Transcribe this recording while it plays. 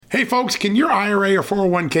Hey folks, can your IRA or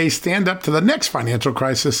 401k stand up to the next financial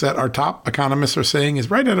crisis that our top economists are saying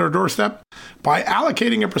is right at our doorstep? By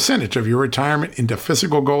allocating a percentage of your retirement into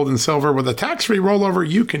physical gold and silver with a tax-free rollover,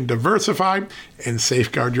 you can diversify and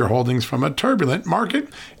safeguard your holdings from a turbulent market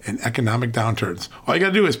and economic downturns. All you got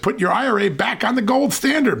to do is put your IRA back on the gold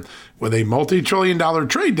standard. With a multi-trillion-dollar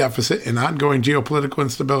trade deficit and ongoing geopolitical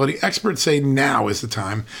instability, experts say now is the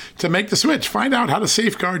time to make the switch. Find out how to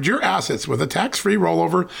safeguard your assets with a tax-free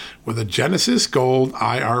rollover with a Genesis Gold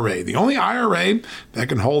IRA, the only IRA that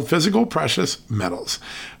can hold physical precious metals.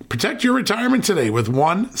 Protect your retirement today with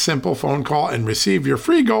one simple phone call and receive your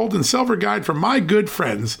free gold and silver guide from my good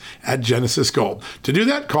friends at Genesis Gold. To do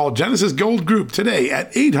that, call Genesis Gold Group today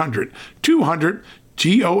at 800-200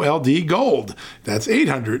 GOLD Gold. That's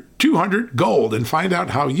 800-200-GOLD, and find out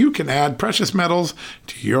how you can add precious metals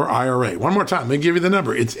to your IRA. One more time, let me give you the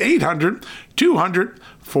number. It's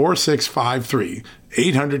 800-200-4653.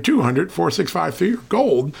 800-200-4653 or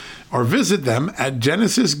gold, or visit them at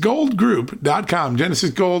genesisgoldgroup.com.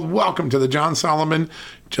 Genesis Gold, welcome to the John Solomon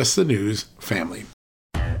Just the News family.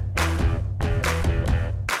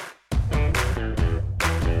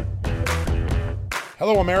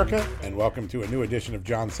 Hello, America, and welcome to a new edition of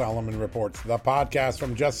John Solomon Reports, the podcast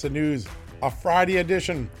from Just the News, a Friday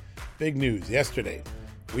edition. Big news yesterday.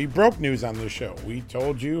 We broke news on this show. We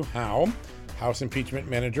told you how House Impeachment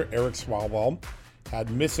Manager Eric Swalwell had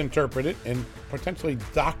misinterpreted and potentially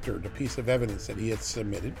doctored a piece of evidence that he had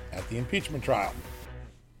submitted at the impeachment trial.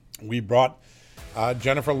 We brought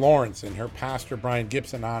Jennifer Lawrence and her pastor Brian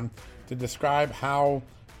Gibson on to describe how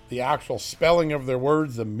the actual spelling of their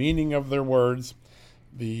words, the meaning of their words,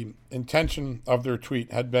 the intention of their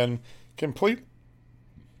tweet had been completely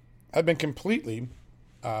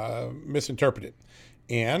misinterpreted.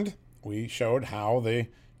 And we showed how the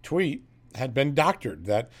tweet had been doctored,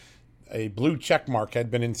 that a blue check mark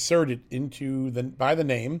had been inserted by the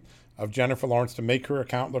name of Jennifer Lawrence to make her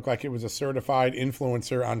account look like it was a certified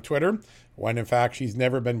influencer on Twitter, when in fact she's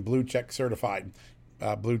never been blue check certified,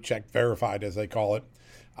 blue check verified as they call it.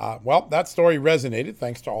 Well, that story resonated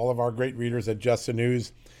thanks to all of our great readers at Just the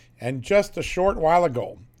News. And just a short while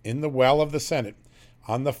ago, in the well of the Senate,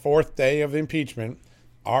 on the fourth day of impeachment,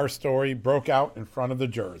 our story broke out in front of the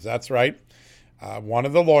jurors. That's right. One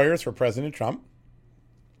of the lawyers for President Trump,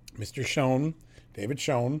 Mr. Schoen, David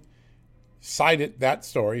Schoen, cited that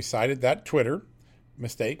story, cited that Twitter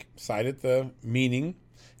mistake, cited the meaning,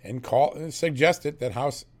 and suggested that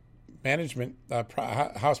House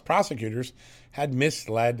prosecutors had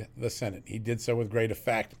misled the Senate. He did so with great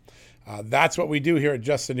effect. That's what we do here at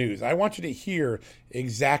Just the News. I want you to hear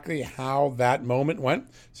exactly how that moment went.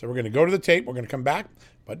 So we're going to go to the tape. We're going to come back,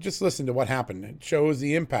 but just listen to what happened. It shows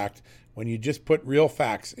the impact when you just put real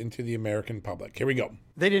facts into the American public. Here we go.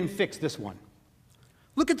 They didn't fix this one.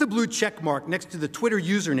 Look at the blue check mark next to the Twitter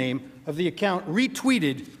username of the account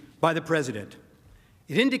retweeted by the president.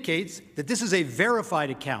 It indicates that this is a verified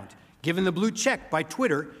account, given the blue check by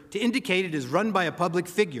Twitter to indicate it is run by a public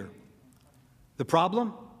figure. The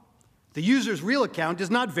problem? The user's real account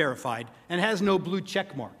is not verified and has no blue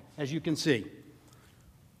check mark, as you can see.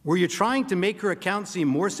 Were you trying to make her account seem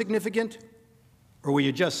more significant, or were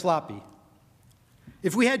you just sloppy?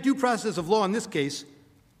 If we had due process of law in this case,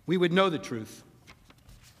 we would know the truth.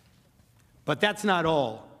 But that's not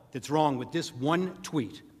all that's wrong with this one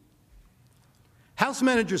tweet. House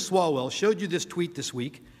Manager Swalwell showed you this tweet this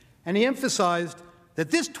week, and he emphasized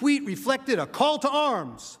that this tweet reflected a call to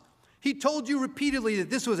arms. He told you repeatedly that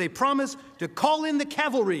this was a promise to call in the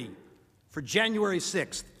cavalry for January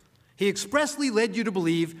 6th. He expressly led you to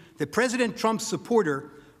believe that President Trump's supporter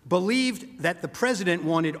believed that the president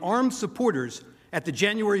wanted armed supporters at the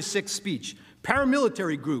January 6th speech,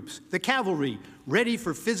 paramilitary groups, the cavalry, ready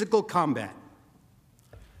for physical combat.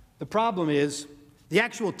 The problem is, the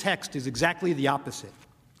actual text is exactly the opposite.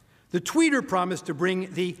 The tweeter promised to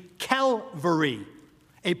bring the Calvary,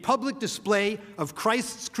 a public display of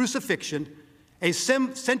Christ's crucifixion, a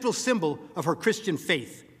central symbol of her Christian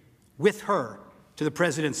faith, with her to the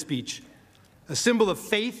president's speech, a symbol of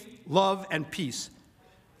faith, love, and peace.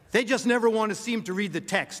 They just never want to seem to read the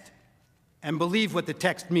text and believe what the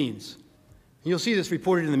text means. You'll see this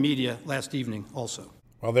reported in the media last evening also.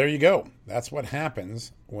 Well, there you go. That's what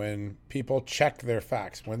happens when people check their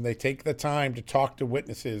facts, when they take the time to talk to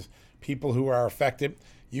witnesses, people who are affected.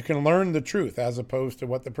 You can learn the truth as opposed to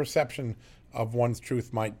what the perception of one's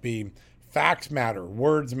truth might be. Facts matter.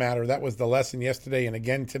 Words matter. That was the lesson yesterday and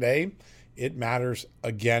again today. It matters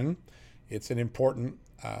again. It's an important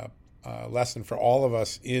lesson for all of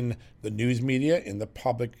us in the news media, in the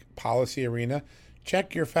public policy arena.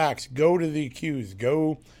 Check your facts. Go to the accused.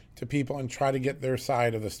 Go to people and try to get their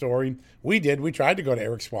side of the story. We did. We tried to go to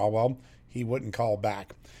Eric Swalwell. He wouldn't call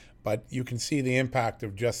back. But you can see the impact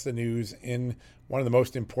of Just the News in one of the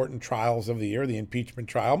most important trials of the year, the impeachment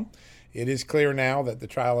trial. It is clear now that the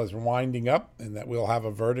trial is winding up and that we'll have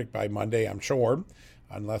a verdict by Monday, I'm sure,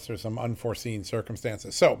 unless there's some unforeseen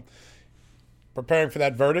circumstances. So, preparing for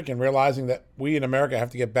that verdict and realizing that we in America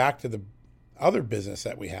have to get back to the other business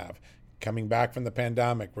that we have, coming back from the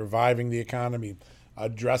pandemic, reviving the economy,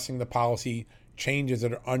 addressing the policy changes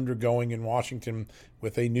that are undergoing in Washington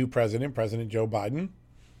with a new president, President Joe Biden.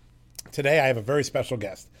 Today, I have a very special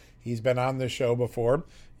guest. He's been on this show before.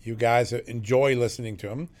 You guys enjoy listening to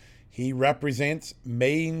him. He represents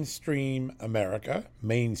mainstream America,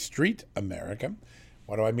 Main Street America.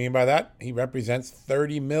 What do I mean by that? He represents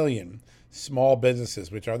 30 million small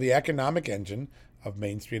businesses, which are the economic engine of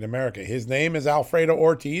Main Street America. His name is Alfredo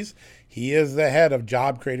Ortiz. He is the head of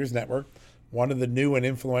Job Creators Network, one of the new and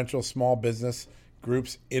influential small business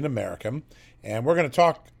groups in America. And we're going to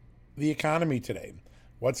talk the economy today.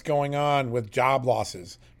 What's going on with job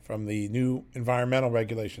losses from the new environmental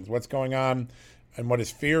regulations? What's going on and what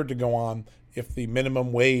is feared to go on if the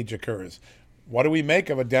minimum wage occurs? What do we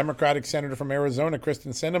make of a Democratic senator from Arizona,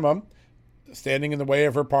 Kristen Sinema, standing in the way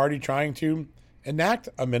of her party trying to enact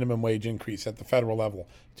a minimum wage increase at the federal level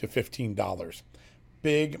to $15?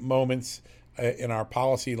 Big moments in our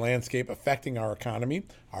policy landscape affecting our economy,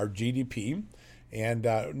 our GDP. And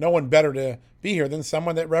no one better to be here than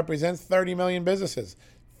someone that represents 30 million businesses.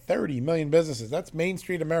 30 million businesses. That's Main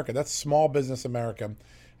Street America. That's small business America.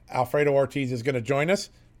 Alfredo Ortiz is going to join us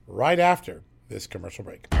right after this commercial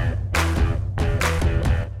break.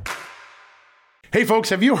 Hey folks,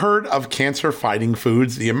 have you heard of cancer-fighting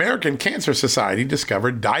foods? The American Cancer Society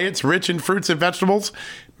discovered diets rich in fruits and vegetables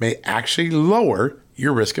may actually lower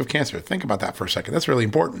your risk of cancer. Think about that for a second. That's really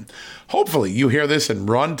important. Hopefully you hear this and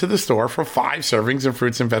run to the store for 5 servings of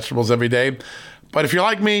fruits and vegetables every day. But if you're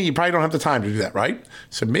like me, you probably don't have the time to do that, right?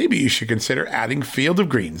 So maybe you should consider adding Field of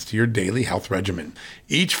Greens to your daily health regimen.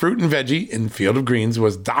 Each fruit and veggie in Field of Greens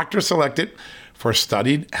was doctor selected for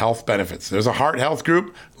studied health benefits. There's a heart health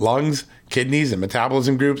group, lungs, kidneys, and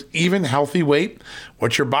metabolism groups, even healthy weight.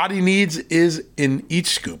 What your body needs is in each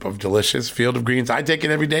scoop of delicious Field of Greens. I take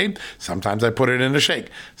it every day. Sometimes I put it in a shake.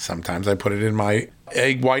 Sometimes I put it in my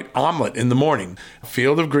egg white omelet in the morning.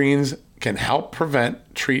 Field of Greens can help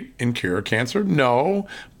prevent, treat, and cure cancer? No,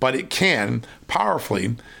 but it can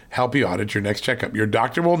powerfully help you out at your next checkup. Your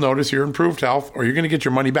doctor will notice your improved health or you're going to get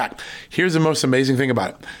your money back. Here's the most amazing thing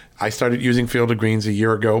about it. I started using Field of Greens a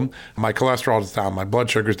year ago. My cholesterol is down, my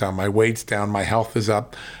blood sugar's down, my weight's down, my health is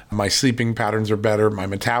up, my sleeping patterns are better, my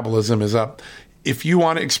metabolism is up. If you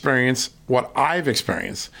want to experience what I've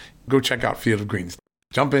experienced, go check out Field of Greens.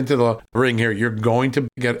 Jump into the ring here. You're going to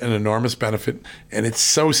get an enormous benefit, and it's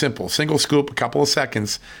so simple. Single scoop, a couple of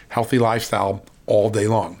seconds, healthy lifestyle all day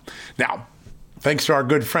long. Now, thanks to our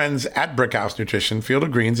good friends at Brickhouse Nutrition, Field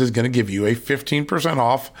of Greens is going to give you a 15%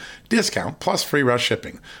 off discount plus free rush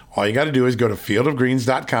shipping. All you got to do is go to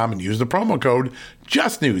fieldofgreens.com and use the promo code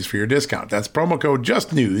JUSTNEWS for your discount. That's promo code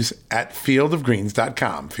JUSTNEWS at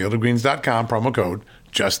fieldofgreens.com. Fieldofgreens.com, promo code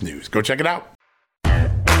JUSTNEWS. Go check it out.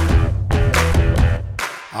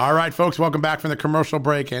 All right, folks, welcome back from the commercial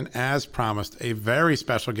break. And as promised, a very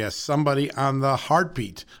special guest, somebody on the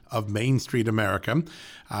heartbeat of Main Street America.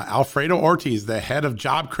 Alfredo Ortiz, the head of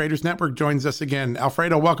Job Creators Network, joins us again.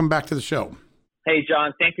 Alfredo, welcome back to the show. Hey,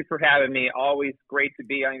 John, thank you for having me. Always great to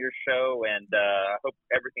be on your show, and I hope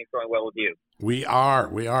everything's going well with you. We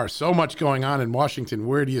are. So much going on in Washington.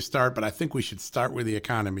 Where do you start? But I think we should start with the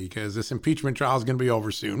economy because this impeachment trial is going to be over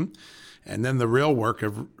soon. And then the real work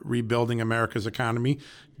of rebuilding America's economy,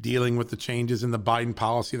 dealing with the changes in the Biden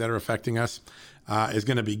policy that are affecting us, is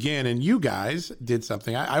going to begin. And you guys did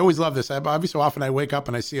something. I always love this. Every so often I wake up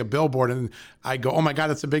and I see a billboard and I go, oh my God,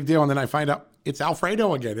 that's a big deal. And then I find out it's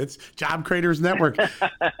Alfredo again. It's Job Creators Network.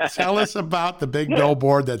 Tell us about the big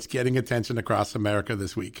billboard that's getting attention across America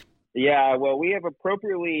this week. Yeah, well, we have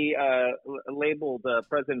appropriately labeled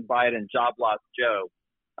President Biden Job Loss Joe.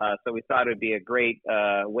 So we thought it would be a great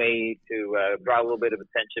way to draw a little bit of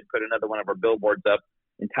attention, put another one of our billboards up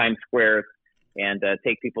in Times Square and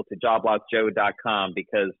take people to joblossjoe.com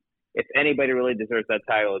because if anybody really deserves that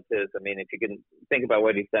title, it's his. I mean, if you can think about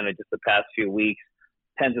what he's done in just the past few weeks,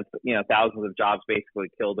 tens of, thousands of jobs basically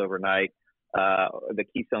killed overnight. The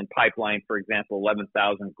Keystone Pipeline, for example,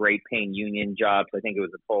 11,000 great paying union jobs. I think it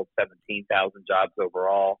was a total of 17,000 jobs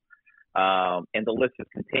overall. And the list has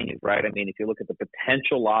continued, right? I mean, if you look at the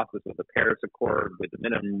potential losses with the Paris Accord, with the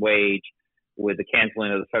minimum wage, with the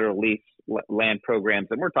canceling of the federal lease land programs,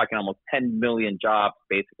 and we're talking almost 10 million jobs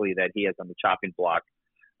basically that he has on the chopping block.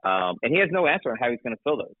 And he has no answer on how he's going to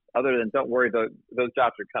fill those, other than don't worry, those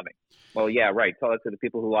jobs are coming. Well, yeah, right. Tell that to the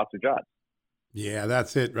people who lost their jobs. Yeah,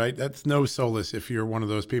 that's it, right? That's no solace if you're one of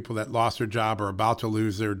those people that lost their job or about to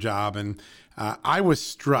lose their job. And I was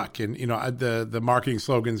struck, and the marketing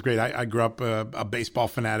slogan is great. I grew up a baseball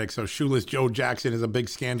fanatic, so shoeless Joe Jackson is a big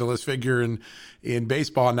scandalous figure in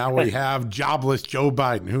baseball. Now we have jobless Joe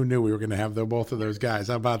Biden. Who knew we were going to have both of those guys?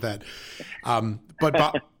 How about that?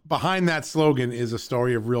 But behind that slogan is a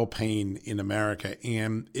story of real pain in America.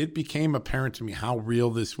 And it became apparent to me how real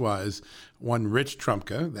this was when Rich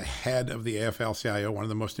Trumka, the head of the AFL-CIO, one of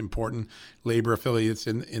the most important labor affiliates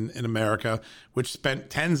in America, which spent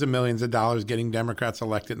tens of millions of dollars getting Democrats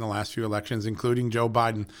elected in the last few elections, including Joe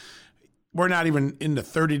Biden. We're not even in the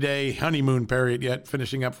 30-day honeymoon period yet,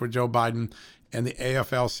 finishing up for Joe Biden. And the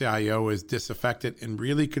AFL-CIO is disaffected and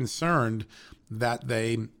really concerned that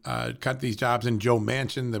they cut these jobs. And Joe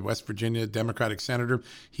Manchin, the West Virginia Democratic senator,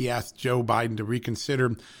 he asked Joe Biden to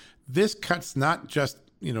reconsider. This cuts not just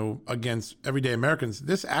against everyday Americans.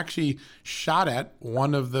 This actually shot at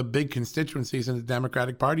one of the big constituencies in the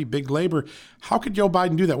Democratic Party, big labor. How could Joe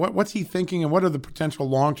Biden do that? What's he thinking, and what are the potential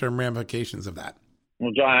long-term ramifications of that?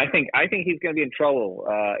 Well, John, I think he's going to be in trouble.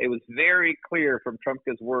 It was very clear from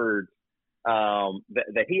Trumka's words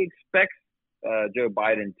that he expects Joe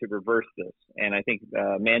Biden to reverse this. And I think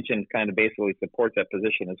Manchin kind of basically supports that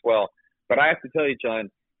position as well. But I have to tell you,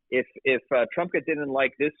 John, if Trumka didn't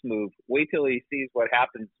like this move, wait till he sees what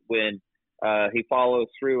happens when he follows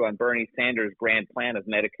through on Bernie Sanders' grand plan of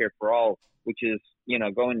Medicare for All, which is,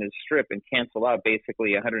 going to strip and cancel out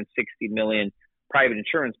basically 160 million private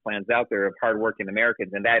insurance plans out there of hardworking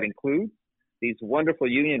Americans. And that includes these wonderful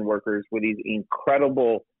union workers with these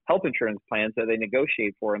incredible health insurance plans that they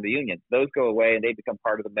negotiate for in the union. Those go away and they become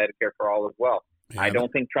part of the Medicare for All as well. Yeah, I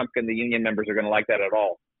don't think Trump and the union members are going to like that at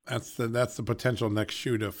all. That's the potential next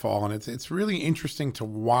shoe to fall. And it's really interesting to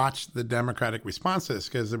watch the Democratic response to this,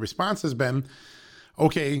 because the response has been,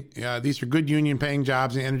 okay, these are good union paying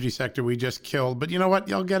jobs in the energy sector we just killed. But you know what?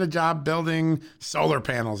 You'll get a job building solar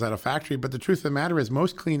panels at a factory. But the truth of the matter is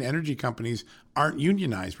most clean energy companies aren't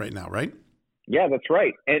unionized right now, right? Yeah, that's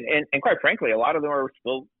right. And quite frankly, a lot of them are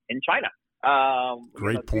still in China.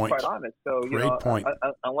 Great point. To be quite honest. So, Great point.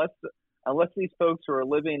 Unless these folks who are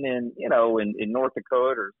living in North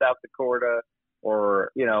Dakota or South Dakota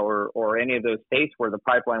or any of those states where the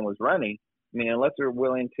pipeline was running, I mean, unless they're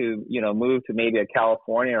willing to, move to maybe a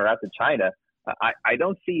California or out to China, I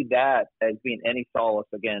don't see that as being any solace,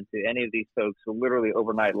 again, to any of these folks who literally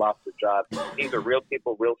overnight lost their jobs. These are real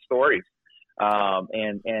people, real stories.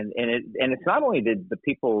 And it's not only the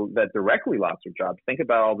people that directly lost their jobs. Think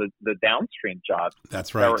about all the downstream jobs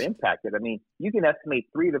that were impacted. I mean, you can estimate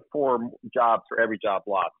 3 to 4 jobs for every job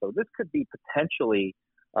lost. So this could be potentially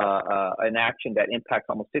an action that impacts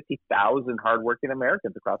almost 50,000 hardworking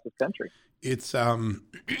Americans across this country. It's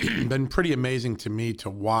been pretty amazing to me to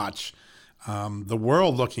watch the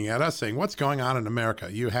world looking at us saying, what's going on in America?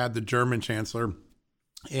 You had the German chancellor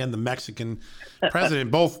and the Mexican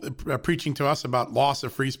president both preaching to us about loss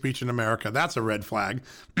of free speech in America. That's a red flag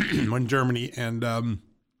when Germany and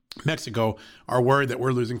Mexico are worried that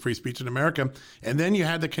we're losing free speech in America. And then you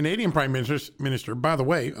had the Canadian Prime Minister, by the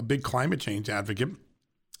way, a big climate change advocate,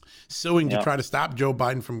 suing to try to stop Joe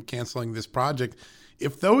Biden from canceling this project.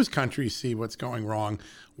 If those countries see what's going wrong,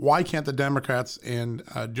 why can't the Democrats and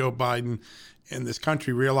Joe Biden and this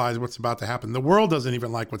country realize what's about to happen? The world doesn't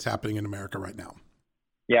even like what's happening in America right now.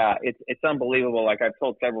 Yeah, it's unbelievable. Like I've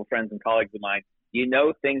told several friends and colleagues of mine,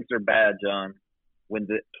 things are bad, John, when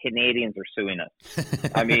the Canadians are suing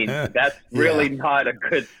us. I mean, that's really not a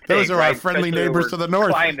good thing. Those are our friendly neighbors to the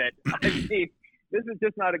north. Climate. I mean, this is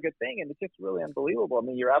just not a good thing, and it's just really unbelievable. I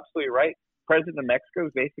mean, you're absolutely right. President of Mexico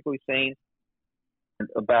is basically saying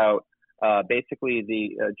about basically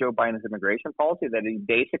the Joe Biden's immigration policy, that he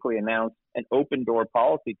basically announced an open door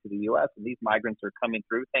policy to the U.S. and these migrants are coming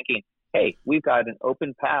through thinking, hey, we've got an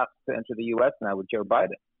open path to enter the U.S. now with Joe Biden.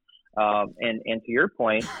 And to your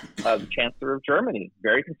point, the Chancellor of Germany,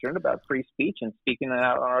 very concerned about free speech and speaking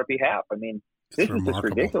out on our behalf. I mean, this is just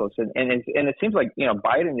ridiculous. And it seems like,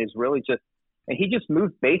 Biden is really just, and he just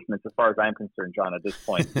moved basements as far as I'm concerned, John, at this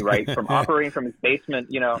point, right? From operating from his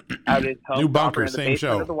basement, out of his home. New bunker, in the same basement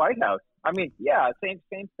show. of the White House. I mean, yeah, same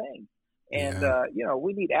thing. And,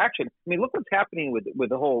 we need action. I mean, look what's happening with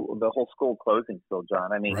the whole school closing still,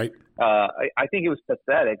 John. I mean, right. I think it was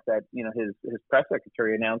pathetic that, his press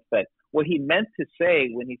secretary announced that what he meant to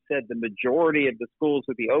say when he said the majority of the schools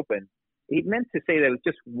would be open, he meant to say that it was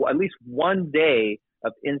just at least one day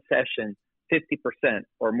of in-session 50%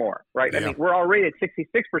 or more, right? Yeah. I mean, we're already at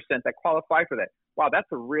 66% that qualify for that. Wow, that's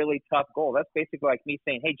a really tough goal. That's basically like me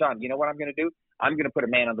saying, hey, John, you know what I'm going to do? I'm going to put a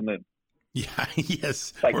man on the moon. Yeah,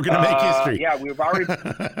 yes. Like, we're going to make history. Yeah, we've already.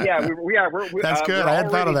 Yeah, we're that's good. We're I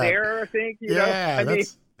hadn't thought of that. There, I think. I mean,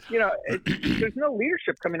 there's no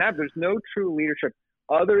leadership coming out. There's no true leadership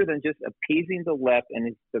other than just appeasing the left, and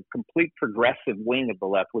it's the complete progressive wing of the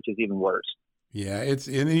left, which is even worse. Yeah,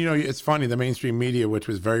 it's funny. The mainstream media, which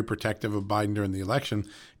was very protective of Biden during the election,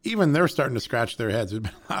 even they're starting to scratch their heads. There's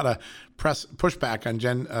been a lot of press pushback on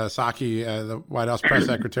Jen Psaki, the White House press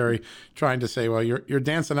secretary, trying to say, well, you're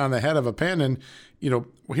dancing on the head of a pin. And,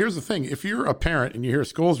 here's the thing. If you're a parent and you hear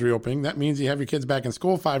school's reopening, that means you have your kids back in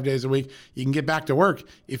school 5 days a week. You can get back to work.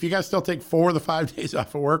 If you guys still take 4 of the 5 days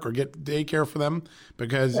off of work or get daycare for them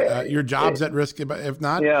because your job's at risk, if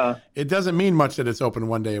not, it doesn't mean much that it's open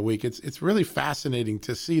 1 day a week. It's really fascinating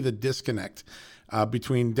to see the disconnect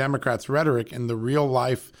between Democrats' rhetoric and the real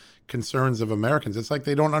life concerns of Americans. It's like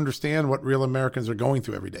they don't understand what real Americans are going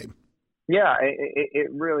through every day. Yeah, it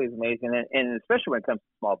really is amazing. And especially when it comes to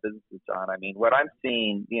small businesses, John. I mean, what I'm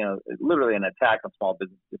seeing, literally an attack on small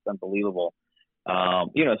businesses is unbelievable.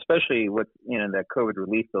 Especially with, that COVID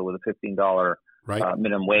relief bill with a $15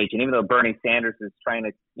 minimum wage. And even though Bernie Sanders is trying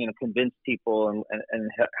to, convince people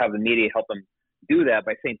and have the media help them do that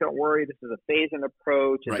by saying, don't worry, this is a phase-in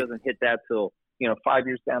approach. It doesn't hit that till 5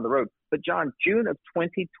 years down the road. But John, June of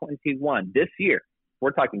 2021, this year,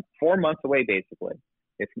 we're talking 4 months away, basically,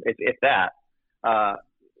 if that.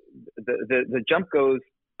 The jump goes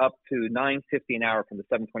up to $9.50 an hour from the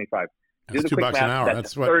 $7.25. That's $2 an hour.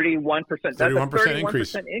 That's what 31%. That's a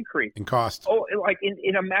 31% increase in cost. Oh, like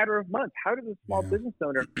in a matter of months. How does a small business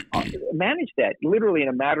owner manage that? Literally in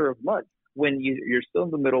a matter of months, when you're still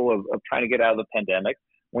in the middle of trying to get out of the pandemic,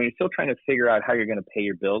 when you're still trying to figure out how you're going to pay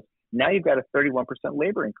your bills. Now you've got a 31%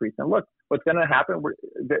 labor increase. And look, what's going to happen?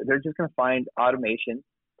 They're just going to find automation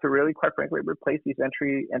to really, quite frankly, replace these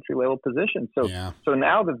entry level positions. So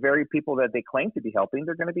now the very people that they claim to be helping,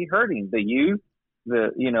 they're going to be hurting. The youth,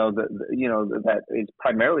 that is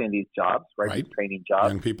primarily in these jobs, right? These training jobs.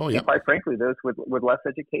 Young people, and quite frankly, those with less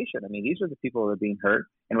education. I mean, these are the people that are being hurt.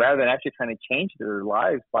 And rather than actually trying to change their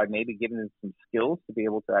lives by maybe giving them some skills to be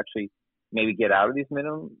able to actually maybe get out of these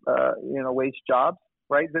minimum, wage jobs,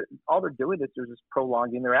 right? All they're doing is they're just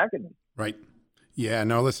prolonging their agony. Right. Yeah,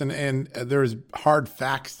 no, listen, and there's hard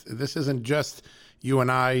facts. This isn't just you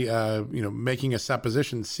and I, making a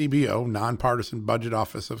supposition. CBO, Nonpartisan Budget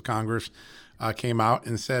Office of Congress, came out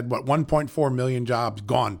and said, 1.4 million jobs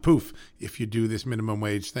gone, poof, if you do this minimum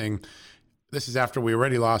wage thing. This is after we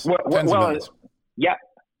already lost tens of millions. Yeah,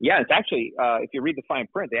 it's actually, if you read the fine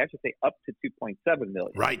print, they actually say up to 2.7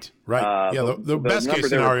 million. Right. The best case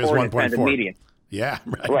scenario is 1.4. Median. Yeah,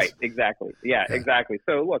 right. Exactly. Yeah, exactly.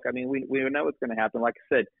 So look, I mean, we know what's going to happen. Like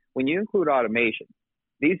I said, when you include automation,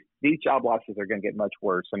 these job losses are going to get much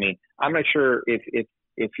worse. I mean, I'm not sure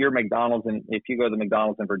if you're McDonald's and if you go to the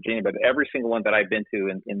McDonald's in Virginia, but every single one that I've been to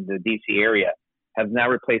in the DC area has now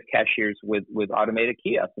replaced cashiers with automated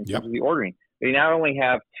kiosks in terms of the ordering. They not only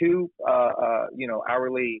have 2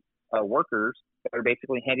 hourly workers that are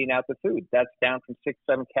basically handing out the food. That's down from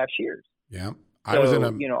 6-7 cashiers. Yeah. I was in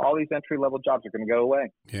all these entry-level jobs are going to go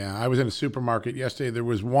away. Yeah, I was in a supermarket yesterday. There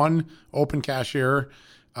was 1 open cashier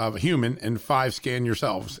of a human and 5 scan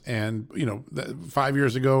yourselves. And, 5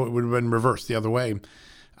 years ago, it would have been reversed the other way.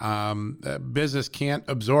 Business can't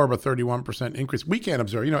absorb a 31% increase. We can't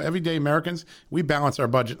absorb. Everyday Americans, we balance our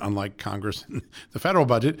budget, unlike Congress and the federal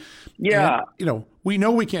budget. Yeah. And, we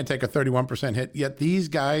know we can't take a 31% hit, yet these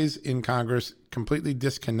guys in Congress, completely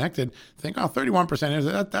disconnected, think,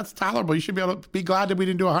 31% that's tolerable. You should be able to be glad that we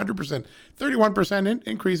didn't do 100%. 31%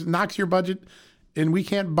 increase knocks your budget, and we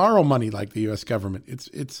can't borrow money like the U.S. government.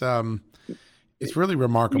 It's really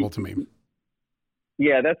remarkable to me.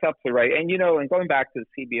 Yeah, that's absolutely right. And, and going back to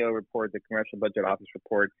the CBO report, the Congressional Budget Office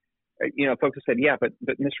report, folks have said, but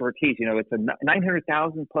Mr. Ortiz, it's a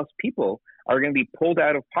 900,000 plus people are going to be pulled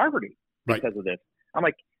out of poverty because of this. I'm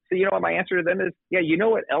like, so what my answer to them is,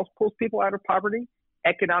 what else pulls people out of poverty?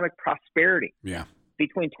 Economic prosperity. Yeah.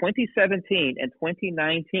 Between 2017 and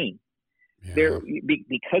 2019, because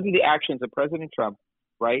of the actions of President Trump,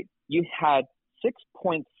 right, you had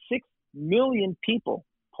 6.6 million people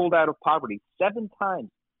pulled out of poverty, 7 times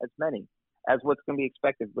as many as what's going to be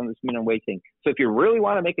expected from this minimum wage thing. So if you really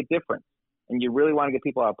want to make a difference and you really want to get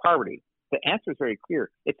people out of poverty, the answer is very clear.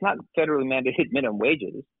 It's not federally mandated minimum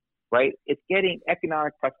wages, right? It's getting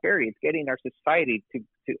economic prosperity. It's getting our society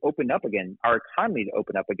to open up again, our economy to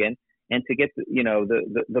open up again, and to get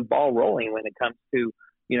the ball rolling when it comes to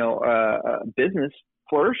business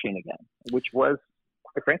flourishing again, which was,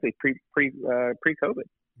 quite frankly, pre-COVID.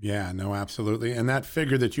 Yeah, no, absolutely. And that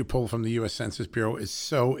figure that you pull from the U.S. Census Bureau is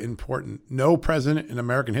so important. No president in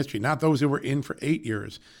American history, not those who were in for 8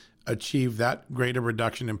 years, achieved that great a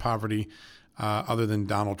reduction in poverty other than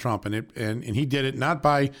Donald Trump. And he did it not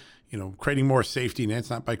by, creating more safety nets,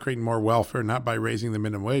 not by creating more welfare, not by raising the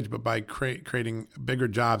minimum wage, but by creating bigger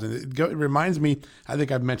jobs. And it reminds me, I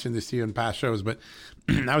think I've mentioned this to you in past shows, but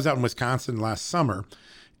I was out in Wisconsin last summer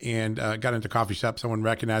and got into a coffee shop. Someone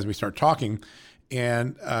recognized me, started talking.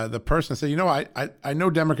 And the person said, I know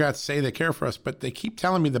Democrats say they care for us, but they keep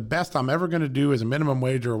telling me the best I'm ever going to do is a minimum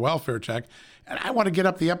wage or a welfare check. And I want to get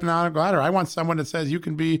up the economic ladder. I want someone that says you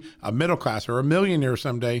can be a middle class or a millionaire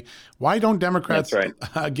someday. Why don't Democrats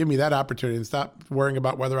give me that opportunity and stop worrying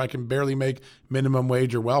about whether I can barely make minimum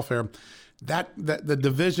wage or welfare? That the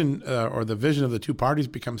division or the vision of the two parties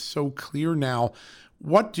becomes so clear now.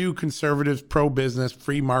 What do conservatives, pro-business,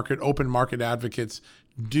 free market, open market advocates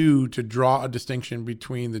do to draw a distinction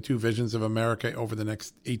between the two visions of America over the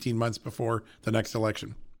next 18 months before the next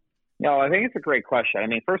election? No, I think it's a great question. I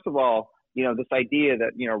mean, first of all, this idea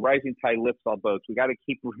that, rising tide lifts all boats, we got to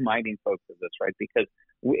keep reminding folks of this, right? Because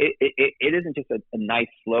it isn't just a nice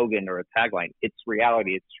slogan or a tagline. It's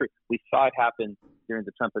reality. It's true. We saw it happen during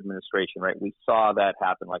the Trump administration, right? We saw that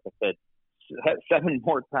happen. Like I said, 7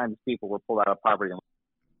 more times people were pulled out of poverty.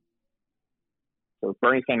 So if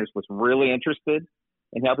Bernie Sanders was really interested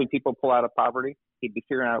in helping people pull out of poverty, he'd be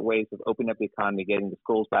figuring out ways of opening up the economy, getting the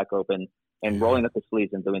schools back open, and rolling up the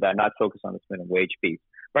sleeves and doing that, not focus on this minimum wage piece.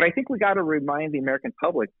 But I think we got to remind the American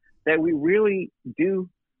public that we really do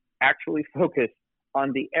actually focus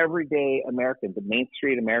on the everyday American, the Main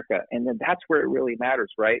Street America, and then that's where it really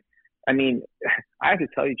matters, right? I mean, I have to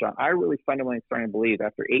tell you, John, I really fundamentally starting to believe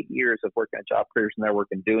after 8 years of working at Job Creators Network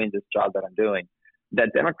and doing this job that I'm doing, that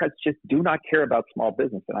Democrats just do not care about small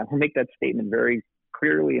business. And I will make that statement very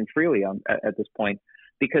clearly and freely at this point,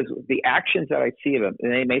 because the actions that I see of them,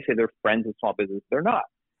 and they may say they're friends of small business, they're not.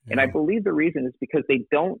 Yeah. And I believe the reason is because they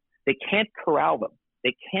can't corral them.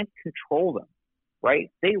 They can't control them, right?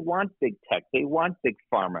 They want big tech. They want big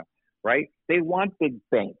pharma, right? They want big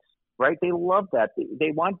banks, right? They love that.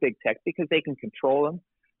 They want big tech because they can control them,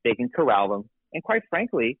 they can corral them, and quite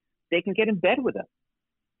frankly, they can get in bed with them,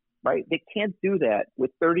 right? They can't do that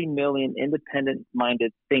with 30 million independently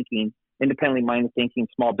minded thinking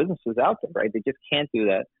small businesses out there, right? They just can't do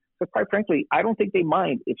that. So quite frankly, I don't think they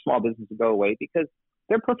mind if small businesses go away because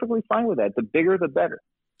they're perfectly fine with that. The bigger, the better.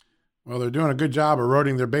 Well, they're doing a good job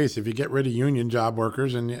eroding their base. If you get rid of union job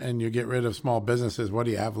workers and you get rid of small businesses, what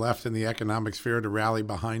do you have left in the economic sphere to rally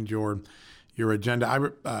behind your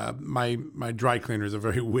agenda? My dry cleaner is a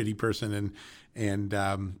very witty person and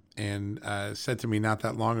said to me not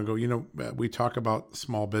that long ago, we talk about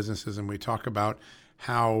small businesses and we talk about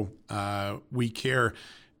how we care.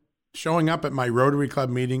 Showing up at my Rotary Club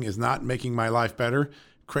meeting is not making my life better.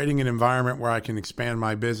 Creating an environment where I can expand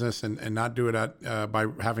my business and not do it by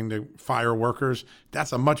having to fire workers,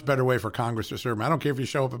 that's a much better way for Congress to serve me. I don't care if you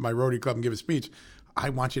show up at my Rotary Club and give a speech. I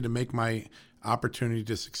want you to make my opportunity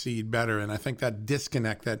to succeed better. And I think that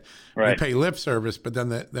disconnect that we pay lip service, but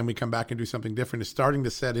then we come back and do something different is starting to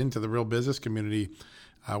set into the real business community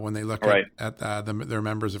when they look at their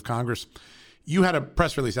members of Congress. You had a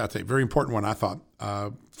press release out today, very important one, I thought,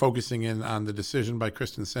 focusing in on the decision by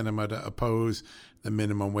Kyrsten Sinema to oppose the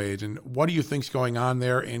minimum wage. And what do you think's going on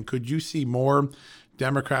there? And could you see more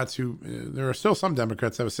Democrats there are still some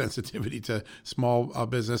Democrats that have a sensitivity to small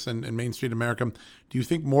business and Main Street America. Do you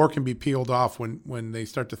think more can be peeled off when they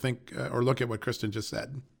start to think or look at what Kyrsten just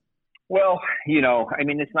said? Well,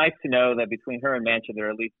 it's nice to know that between her and Manchin, there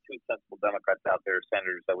are at least 2 sensible Democrats out there,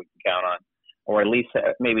 senators that we can count on. Or at least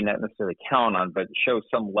maybe not necessarily count on, but show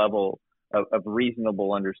some level of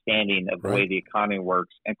reasonable understanding of the way the economy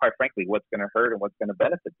works, and quite frankly, what's going to hurt and what's going to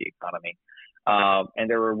benefit the economy. And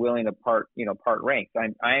they were willing to part ranks.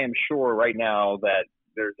 I am sure right now that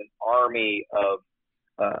there's an army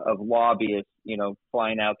of lobbyists,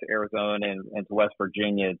 flying out to Arizona and to West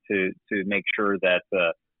Virginia to make sure that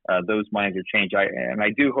those minds are changed.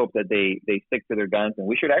 I do hope that they stick to their guns, and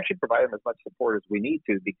we should actually provide them as much support as we need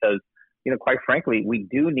to, because quite frankly, we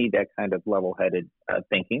do need that kind of level-headed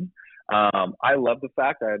thinking. I love the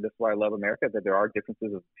fact that's why I love America, that there are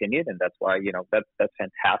differences of opinion, and that's why that's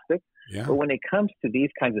fantastic. Yeah. But when it comes to these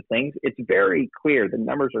kinds of things, it's very clear. The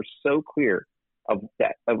numbers are so clear of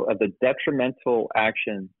the detrimental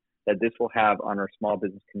action that this will have on our small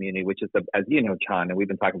business community, which is as you know, John, and we've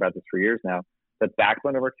been talking about this for years now. The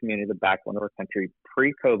backbone of our community, the backbone of our country.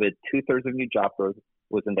 Pre-COVID, 2/3 of new job growth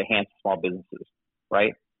was in the hands of small businesses,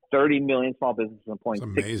 right? 30 million small businesses employing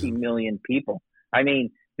 60 million people. I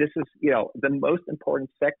mean, This is, the most important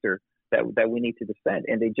sector that we need to defend,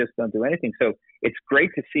 and they just don't do anything. So it's great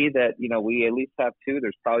to see that, we at least have two.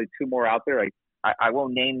 There's probably two more out there. I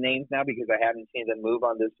won't name names now because I haven't seen them move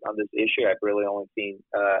on this issue. I've really only seen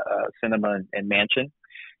Sinema and Manchin.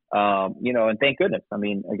 And thank goodness. I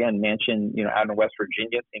mean, again, Manchin, out in West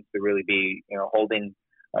Virginia seems to really be, holding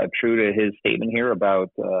true to his statement here about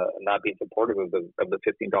not being supportive of the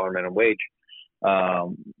 $15 minimum wage,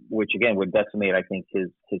 which again would decimate, I think, his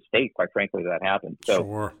state. Quite frankly, that happened. So,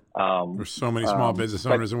 sure. There's so many small business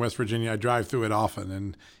owners in West Virginia. I drive through it often,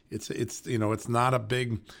 and it's not a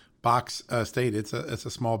big box state. It's a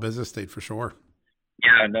small business state for sure.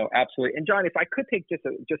 Yeah, no, absolutely. And John, if I could take just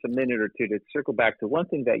a minute or two to circle back to one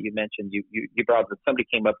thing that you mentioned, you brought up that somebody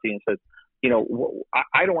came up to you and said,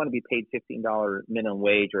 I don't want to be paid $15 minimum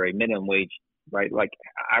wage or a minimum wage, right? Like,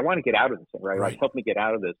 I want to get out of this thing, right? Like, help me get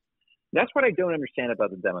out of this. That's what I don't understand about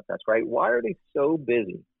the Democrats, right? Why are they so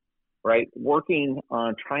busy, right, working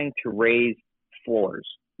on trying to raise floors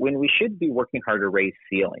when we should be working hard to raise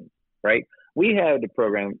ceilings, right? We had a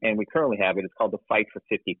program, and we currently have it. It's called the Fight for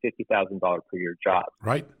 $50,000 per year job,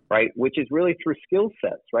 right? Which is really through skill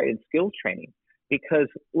sets, right, and skills training. Because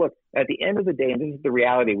look, at the end of the day, and this is the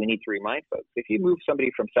reality we need to remind folks: if you move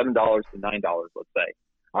somebody from $7 to $9, let's say,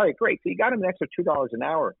 all right, great, so you got them an extra $2 an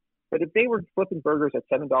hour. But if they were flipping burgers at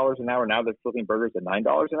 $7 an hour, now they're flipping burgers at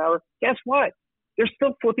 $9 an hour. Guess what? They're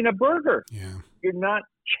still flipping a burger. Yeah. You're not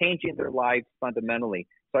changing their lives fundamentally.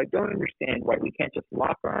 So I don't understand why we can't just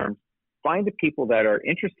lock arms, find the people that are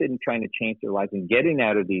interested in trying to change their lives and getting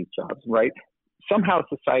out of these jobs, right? Somehow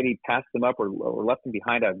society passed them up or left them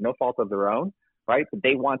behind out of no fault of their own, right? But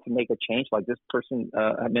they want to make a change like this person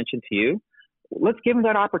I mentioned to you. Let's give them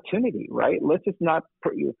that opportunity, right? Let's just not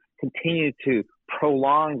continue to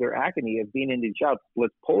prolong their agony of being in these jobs.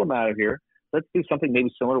 Let's pull them out of here. Let's do something maybe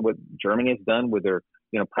similar to what Germany has done with their,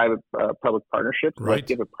 private public partnerships. Right. Let's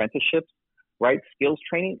give apprenticeships, right? Skills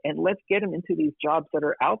training, and let's get them into these jobs that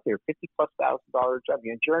are out there, $50,000+ jobs,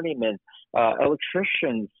 journeymen,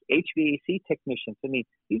 electricians, HVAC technicians. I mean,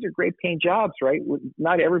 these are great paying jobs, right?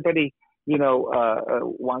 Not everybody,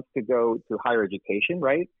 wants to go to higher education,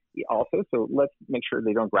 right? Also, so let's make sure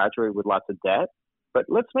they don't graduate with lots of debt. But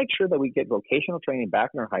let's make sure that we get vocational training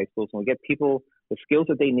back in our high schools and we get people the skills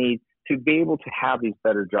that they need to be able to have these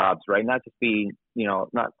better jobs, right? Not just be,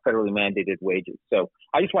 not federally mandated wages. So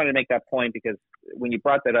I just wanted to make that point because when you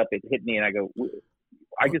brought that up, it hit me and I go,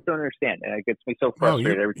 I just don't understand. And it gets me so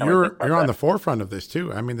frustrated every time. You're on the forefront of this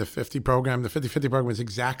too. I mean, the 50-50 program is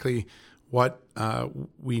exactly what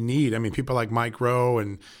we need. I mean, people like Mike Rowe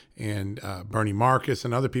and Bernie Marcus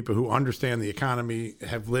and other people who understand the economy,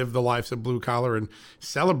 have lived the lives of blue collar and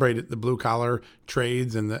celebrated the blue collar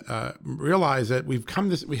trades, and realize that we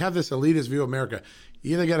have this elitist view of America.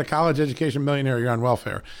 You either get a college education millionaire or you're on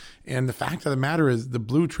welfare. And the fact of the matter is the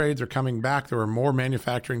blue trades are coming back. There are more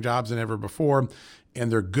manufacturing jobs than ever before, and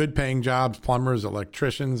they're good paying jobs, plumbers,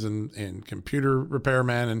 electricians, and computer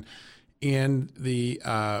repairmen. And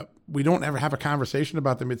we don't ever have a conversation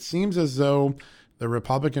about them. It seems as though the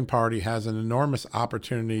Republican Party has an enormous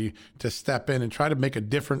opportunity to step in and try to make a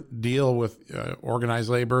different deal with organized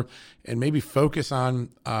labor and maybe focus on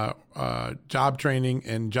job training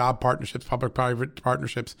and job partnerships, public-private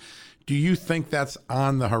partnerships. Do you think that's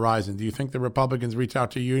on the horizon? Do you think the Republicans reach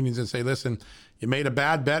out to unions and say, listen, you made a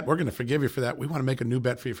bad bet. We're going to forgive you for that. We want to make a new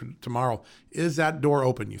bet for you for tomorrow. Is that door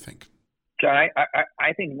open, you think? John,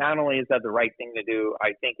 I think not only is that the right thing to do,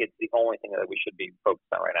 I think it's the only thing that we should be focused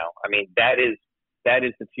on right now. I mean, that is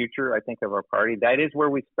the future, I think, of our party. That is where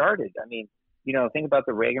we started. I mean, think about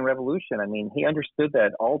the Reagan Revolution. I mean, he understood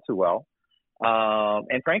that all too well.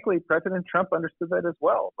 And frankly, President Trump understood that as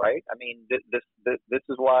well, right? I mean, this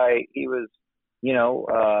is why he was,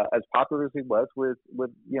 as popular as he was with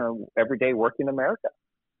everyday working America.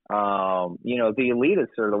 The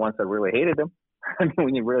elitists are the ones that really hated him. I mean,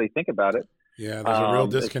 when you really think about it. Yeah, there's a real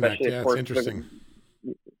disconnect. Yeah, it's interesting.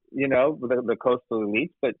 The coastal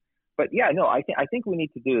elites, but yeah, no, I think we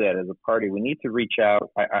need to do that as a party. We need to reach out.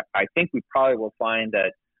 I think we probably will find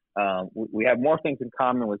that we have more things in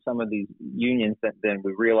common with some of these unions than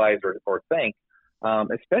we realize or think,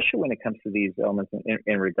 especially when it comes to these elements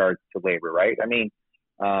in regards to labor, right? I mean,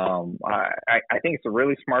 I think it's a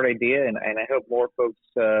really smart idea, and I hope more folks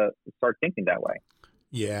start thinking that way.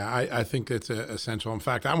 Yeah, I think it's essential. In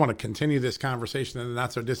fact, I want to continue this conversation in the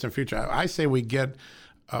not so distant future. I say we get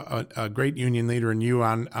a great union leader and you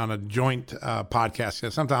on a joint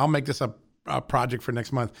podcast. Sometime I'll make this a project for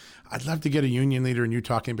next month. I'd love to get a union leader and you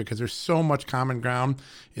talking, because there's so much common ground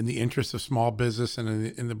in the interest of small business and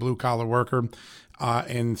in the blue collar worker,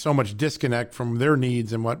 and so much disconnect from their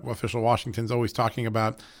needs and what official Washington's always talking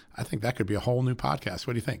about. I think that could be a whole new podcast.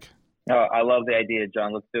 What do you think? Oh, I love the idea,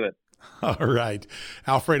 John. Let's do it. All right.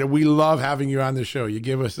 Alfredo, we love having you on the show. You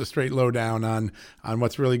give us the straight lowdown on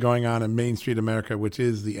what's really going on in Main Street America, which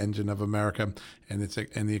is the engine of America and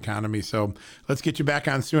the economy. So let's get you back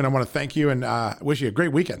on soon. I want to thank you and wish you a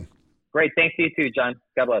great weekend. Great. Thanks to you too, John.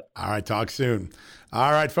 God bless. All right. Talk soon.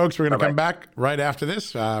 All right, folks, we're going to come back right after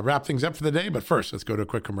this, wrap things up for the day. But first, let's go to a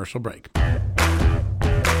quick commercial break.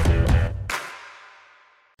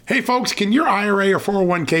 Hey, folks, can your IRA or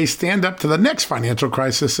 401k stand up to the next financial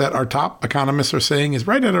crisis that our top economists are saying is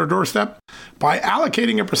right at our doorstep? By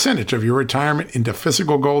allocating a percentage of your retirement into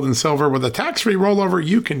physical gold and silver with a tax-free rollover,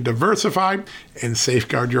 you can diversify and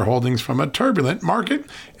safeguard your holdings from a turbulent market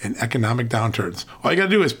and economic downturns. All you got to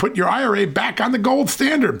do is put your IRA back on the gold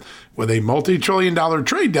standard. With a multi-trillion-dollar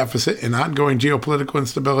trade deficit and ongoing geopolitical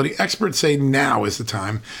instability, experts say now is the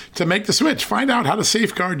time to make the switch. Find out how to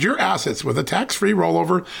safeguard your assets with a tax-free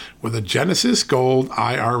rollover with a Genesis Gold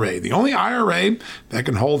IRA, the only IRA that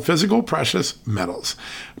can hold physical precious metals.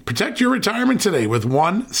 Protect your retirement today with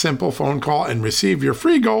one simple phone call and receive your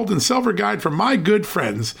free gold and silver guide from my good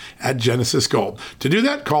friends at Genesis Gold. To do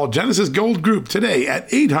that, call Genesis Gold Group today at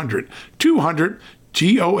 800-200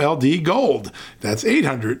 GOLD Gold. That's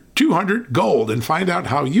 800-200-GOLD, and find out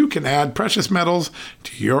how you can add precious metals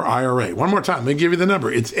to your IRA. One more time, let me give you the number.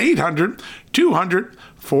 It's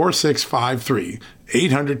 800-200-4653.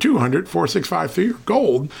 800-200-4653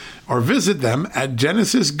 gold, or visit them at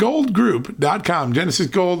genesisgoldgroup.com. Genesis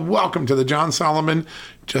Gold, welcome to the John Solomon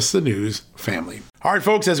Just the News family. All right,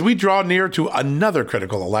 folks, as we draw near to another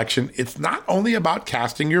critical election, it's not only about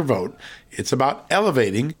casting your vote, it's about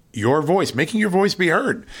elevating your voice, making your voice be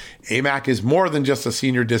heard. AMAC is more than just a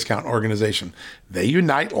senior discount organization. They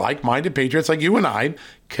unite like-minded patriots like you and I,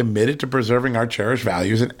 committed to preserving our cherished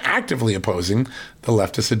values and actively opposing the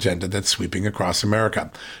leftist agenda that's sweeping across America.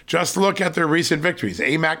 Just look at their recent victories.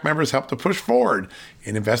 AMAC members helped to push forward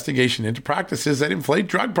an investigation into practices that inflate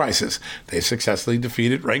drug prices. They successfully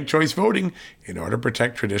defeated ranked choice voting in order to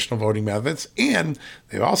protect traditional voting methods, and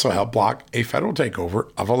they've also helped block a federal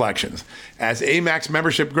takeover of elections. As AMAC's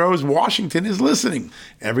membership grows, Washington is listening.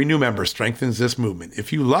 Every new member strengthens this movement.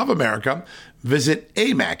 If you love America, visit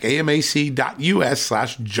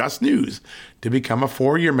amac.us/justnews to become a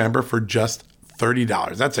 4-year member for just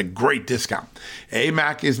 $30. That's a great discount.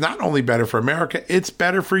 AMAC is not only better for America, it's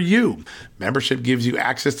better for you. Membership gives you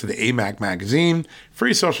access to the AMAC magazine,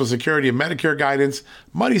 free Social Security and Medicare guidance,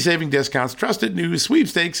 money-saving discounts, trusted news,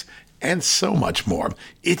 sweepstakes, and so much more.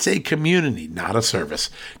 It's a community, not a service.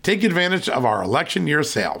 Take advantage of our election year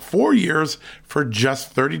sale, 4 years for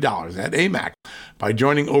just $30 at AMAC. By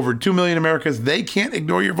joining over 2 million Americans, they can't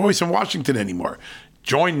ignore your voice in Washington anymore.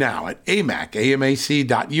 Join now at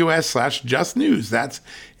amac.us/justnews. That's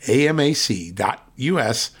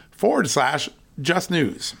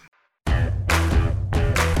amac.us/justnews.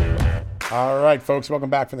 All right, folks, welcome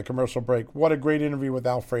back from the commercial break. What a great interview with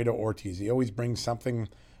Alfredo Ortiz. He always brings something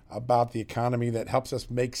about the economy that helps us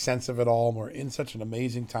make sense of it all. We're in such an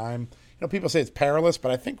amazing time. You know, people say it's perilous, but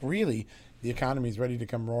I think really the economy is ready to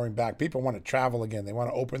come roaring back. People want to travel again. They want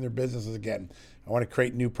to open their businesses again. I want to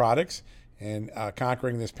create new products. And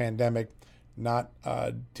conquering this pandemic, not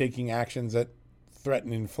taking actions that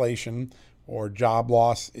threaten inflation or job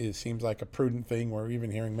loss seems like a prudent thing. We're even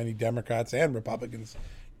hearing many Democrats and Republicans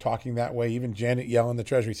talking that way. Even Janet Yellen, the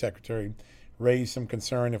Treasury Secretary, raised some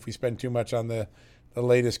concern if we spend too much on the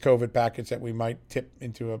latest COVID package that we might tip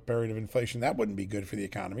into a period of inflation. That wouldn't be good for the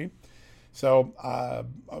economy. So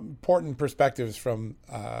important perspectives from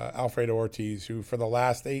Alfredo Ortiz, who for the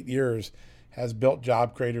last 8 years has built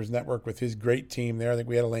Job Creators Network with his great team there. I think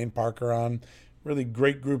we had Elaine Parker on. Really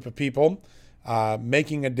great group of people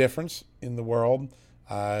making a difference in the world,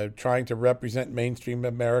 trying to represent mainstream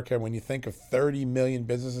America. When you think of 30 million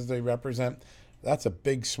businesses they represent, that's a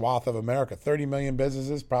big swath of America. 30 million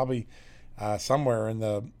businesses, probably somewhere in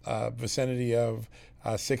the vicinity of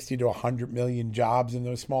 60 to 100 million jobs in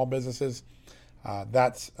those small businesses.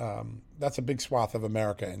 That's a big swath of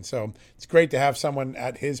America. And so it's great to have someone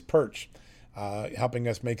at his perch helping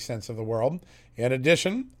us make sense of the world. In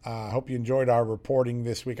addition, I hope you enjoyed our reporting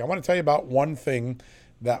this week. I want to tell you about one thing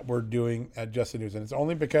that we're doing at Just the News, and it's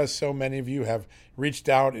only because so many of you have reached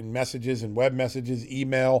out in messages and web messages,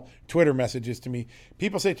 email, Twitter messages to me.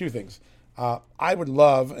 People say two things. I would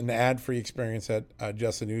love an ad-free experience at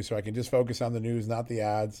Just the News so I can just focus on the news, not the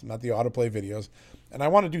ads, not the autoplay videos. And I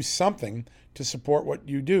want to do something to support what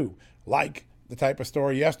you do, like the type of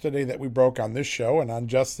story yesterday that we broke on this show and on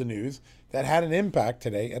Just the News that had an impact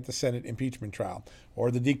today at the Senate impeachment trial, or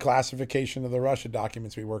the declassification of the Russia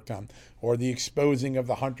documents we worked on, or the exposing of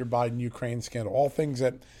the Hunter Biden Ukraine scandal, all things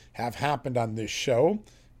that have happened on this show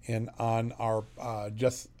and on our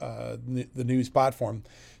the News platform.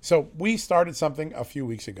 So we started something a few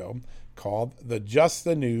weeks ago called the Just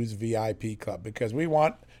the News VIP Club, because we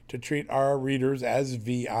want to treat our readers as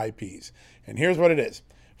VIPs. And here's what it is.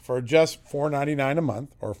 For just $4.99 a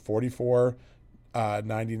month, or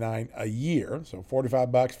 $44.99 a year, so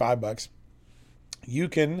 $45, $5, you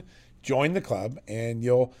can join the club, and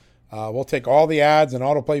we'll take all the ads and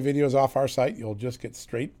autoplay videos off our site. You'll just get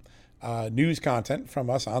straight news content from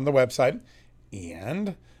us on the website,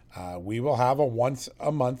 and we will have a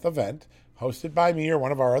once-a-month event hosted by me or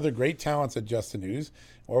one of our other great talents at Just the News,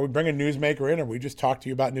 or we bring a newsmaker in and we just talk to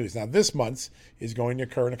you about news. Now, this month's is going to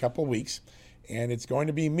occur in a couple of weeks, and it's going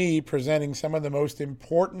to be me presenting some of the most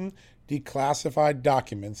important declassified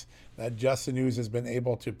documents that Just the News has been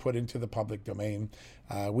able to put into the public domain.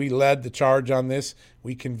 We led the charge on this.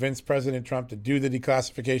 We convinced President Trump to do the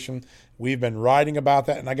declassification. We've been writing about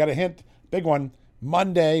that, and I got a hint, big one,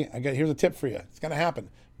 Monday. Here's a tip for you. It's going to happen.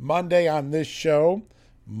 Monday on this show,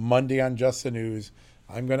 Monday on Just the News,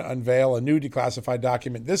 I'm going to unveil a new declassified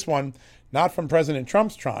document. This one, not from President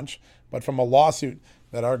Trump's tranche, but from a lawsuit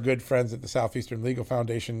that our good friends at the Southeastern Legal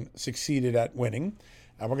Foundation succeeded at winning.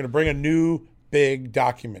 And we're going to bring a new big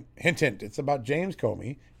document. Hint, hint. It's about James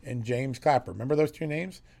Comey and James Clapper. Remember those two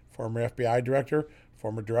names? Former FBI director,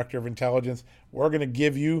 former director of intelligence. We're going to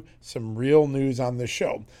give you some real news on this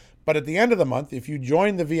show. But at the end of the month, if you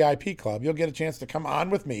join the VIP club, you'll get a chance to come on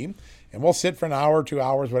with me, and we'll sit for an hour, 2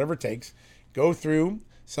 hours, whatever it takes, go through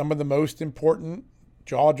some of the most important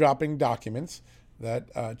jaw-dropping documents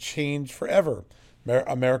that changed forever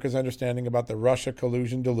America's understanding about the Russia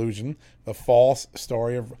collusion delusion, the false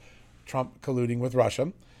story of Trump colluding with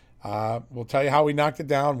Russia. We'll tell you how we knocked it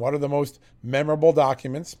down, what are the most memorable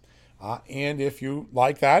documents, and if you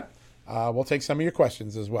like that, we'll take some of your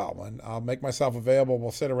questions as well. And I'll make myself available.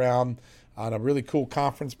 We'll sit around on a really cool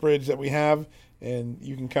conference bridge that we have, and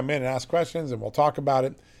you can come in and ask questions, and we'll talk about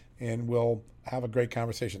it, and we'll have a great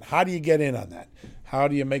conversation. How do you get in on that? How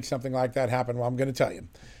do you make something like that happen? Well, I'm going to tell you.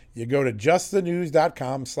 You go to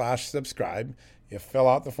justthenews.com/subscribe. You fill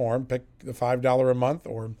out the form, pick the $5 a month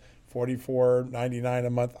or $44.99 a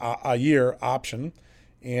month a year option,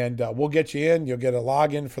 and we'll get you in. You'll get a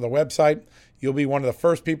login for the website. You'll be one of the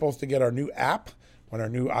first people to get our new app when our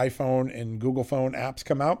new iPhone and Google phone apps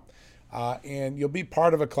come out, and you'll be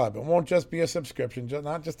part of a club. It won't just be a subscription,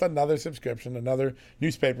 not just another subscription, another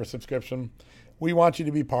newspaper subscription. We want you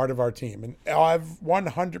to be part of our team, and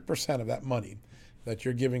 100% of that money that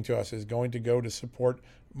you're giving to us is going to go to support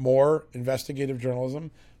more investigative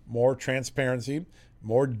journalism, more transparency,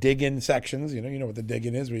 more dig-in sections. You know what the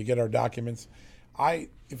dig-in is, where you get our documents.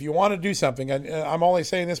 If you want to do something, and I'm only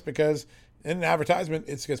saying this because in an advertisement,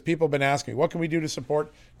 it's because people have been asking me, what can we do to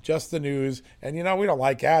support Just the News? And we don't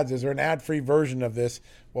like ads. Is there an ad-free version of this?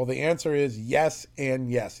 Well, the answer is yes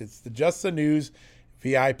and yes. It's the Just the News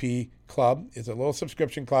VIP Club. It's a little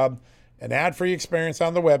subscription club, an ad-free experience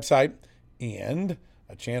on the website, and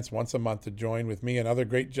a chance once a month to join with me and other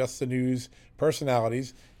great Just the News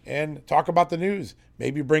personalities and talk about the news.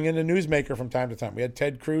 Maybe bring in a newsmaker from time to time. We had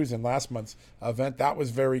Ted Cruz in last month's event. That was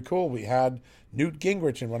very cool. We had Newt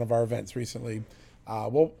Gingrich in one of our events recently.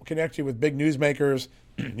 We'll connect you with big newsmakers.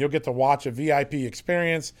 You'll get to watch a VIP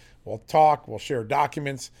experience. We'll talk. We'll share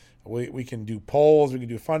documents. We can do polls. We can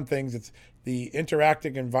do fun things. It's the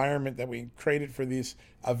interactive environment that we created for this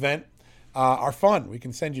event. Are fun. We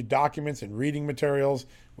can send you documents and reading materials.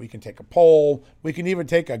 We can take a poll. We can even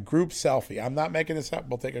take a group selfie. I'm not making this up.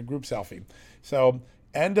 We'll take a group selfie. So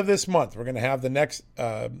end of this month, we're going to have the next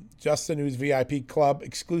Just the News VIP Club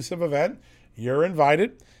exclusive event. You're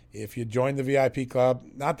invited. If you join the VIP Club,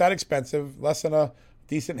 not that expensive, less than a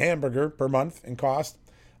decent hamburger per month in cost.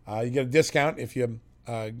 You get a discount if you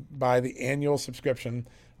buy the annual subscription.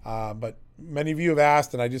 But many of you have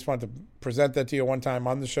asked, and I just wanted to present that to you one time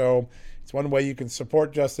on the show. It's one way you can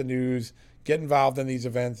support Just the News, get involved in these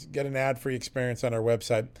events, get an ad-free experience on our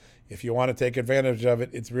website. If you want to take advantage of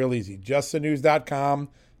it, it's real easy.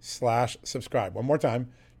 justthenews.com/subscribe. One more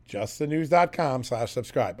time,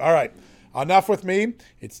 justthenews.com/subscribe. All right, enough with me.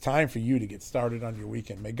 It's time for you to get started on your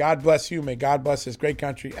weekend. May God bless you. May God bless this great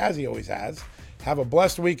country, as he always has. Have a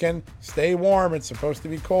blessed weekend. Stay warm. It's supposed to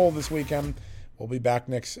be cold this weekend. We'll be back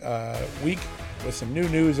next week with some new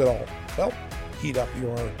news that'll, well, heat up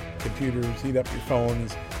your computers, heat up your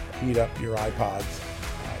phones, heat up your iPods.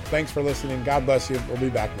 Thanks for listening. God bless you. We'll be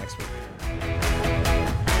back next week.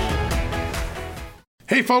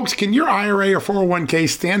 Hey folks, can your IRA or 401k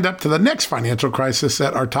stand up to the next financial crisis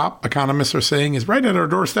that our top economists are saying is right at our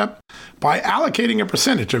doorstep? By allocating a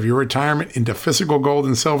percentage of your retirement into physical gold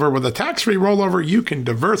and silver with a tax-free rollover, you can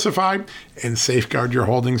diversify and safeguard your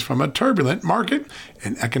holdings from a turbulent market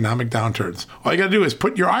and economic downturns. All you got to do is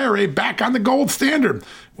put your IRA back on the gold standard.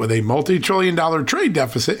 With a multi-trillion-dollar trade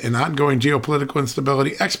deficit and ongoing geopolitical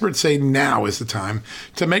instability, experts say now is the time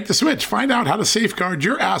to make the switch. Find out how to safeguard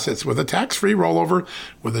your assets with a tax-free rollover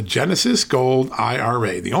with a Genesis Gold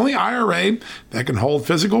IRA, the only IRA that can hold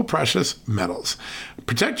physical precious metals.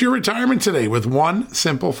 Protect your retirement today with one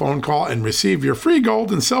simple phone call and receive your free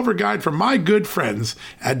gold and silver guide from my good friends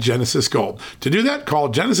at Genesis Gold. To do that, call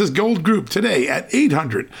Genesis Gold Group today at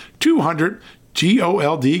 800-200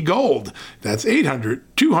 GOLD Gold. That's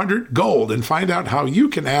 800-200-GOLD, and find out how you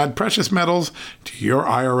can add precious metals to your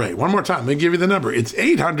IRA. One more time, let me give you the number. It's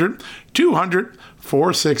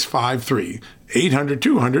 800-200-4653.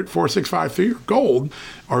 800-200-4653 gold,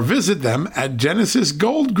 or visit them at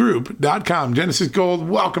genesisgoldgroup.com. Genesis Gold,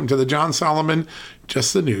 welcome to the John Solomon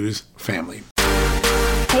Just the News family.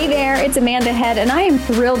 Hey there, it's Amanda Head, and I am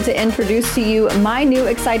thrilled to introduce to you my new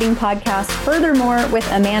exciting podcast, Furthermore with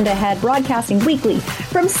Amanda Head, broadcasting weekly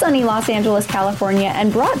from sunny Los Angeles, California,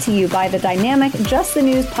 and brought to you by the dynamic Just the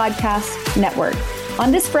News Podcast Network. On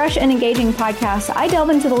this fresh and engaging podcast, I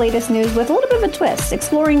delve into the latest news with a little bit of a twist,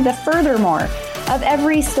 exploring the furthermore of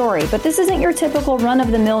every story. But this isn't your typical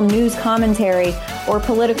run-of-the-mill news commentary or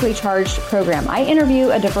politically charged program. I interview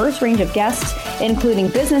a diverse range of guests, including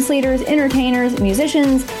business leaders, entertainers,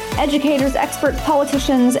 musicians, educators, experts,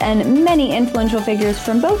 politicians, and many influential figures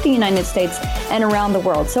from both the United States and around the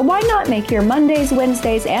world. So why not make your Mondays,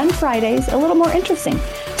 Wednesdays, and Fridays a little more interesting?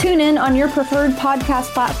 Tune in on your preferred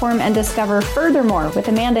podcast platform and discover Furthermore with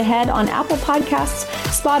Amanda Head on Apple Podcasts,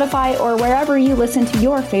 Spotify, or wherever you listen to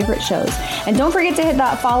your favorite shows. And don't forget to hit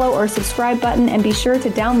that follow or subscribe button, and be sure to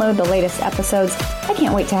download the latest episodes. I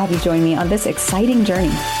can't wait to have you join me on this exciting journey.